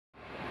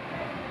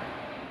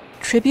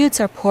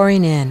Tributes are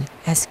pouring in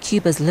as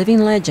Cuba's living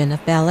legend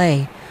of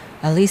ballet,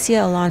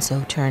 Alicia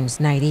Alonso, turns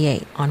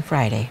 98 on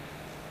Friday.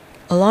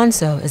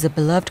 Alonso is a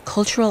beloved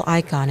cultural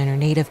icon in her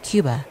native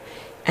Cuba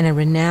and a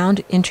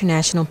renowned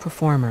international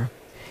performer.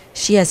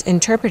 She has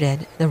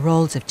interpreted the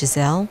roles of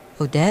Giselle,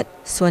 Odette,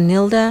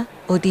 Swanilda,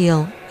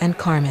 Odile, and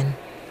Carmen.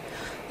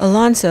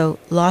 Alonso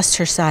lost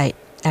her sight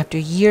after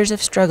years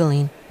of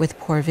struggling with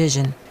poor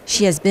vision.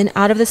 She has been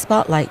out of the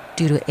spotlight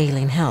due to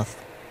ailing health.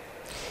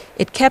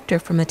 It kept her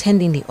from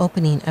attending the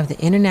opening of the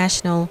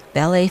International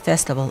Ballet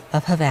Festival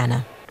of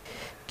Havana.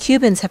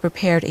 Cubans have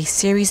prepared a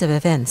series of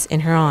events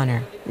in her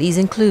honor. These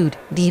include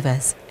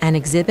Divas, an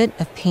exhibit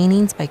of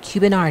paintings by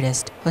Cuban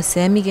artist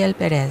José Miguel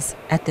Pérez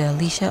at the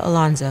Alicia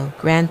Alonso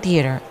Grand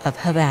Theater of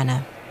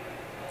Havana.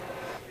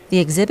 The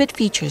exhibit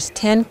features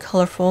 10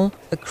 colorful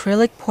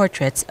acrylic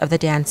portraits of the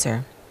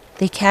dancer.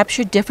 They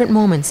capture different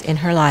moments in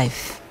her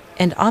life,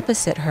 and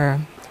opposite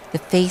her, the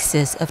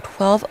faces of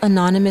 12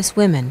 anonymous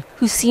women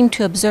who seem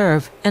to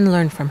observe and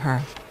learn from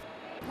her.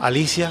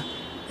 Alicia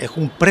es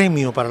un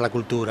premio para la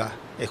cultura,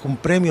 es un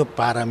premio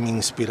para mi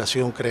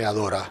inspiración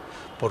creadora.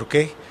 ¿Por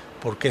qué?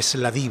 Porque es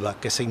la diva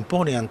que se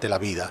impone ante la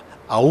vida.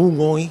 Aún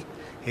hoy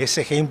es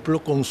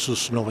ejemplo con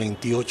sus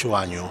 98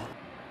 años.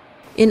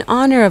 In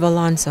honor of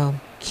Alonso,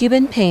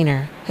 Cuban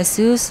painter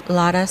Jesus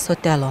Lara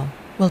Sotelo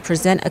will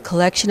present a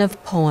collection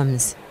of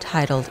poems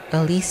titled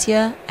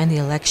Alicia and the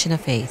Election of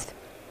Faith.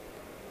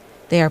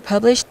 They are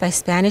published by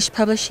Spanish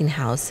publishing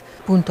house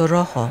Punto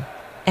Rojo,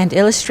 and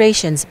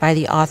illustrations by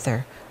the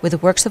author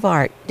with works of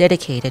art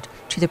dedicated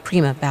to the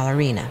prima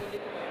ballerina.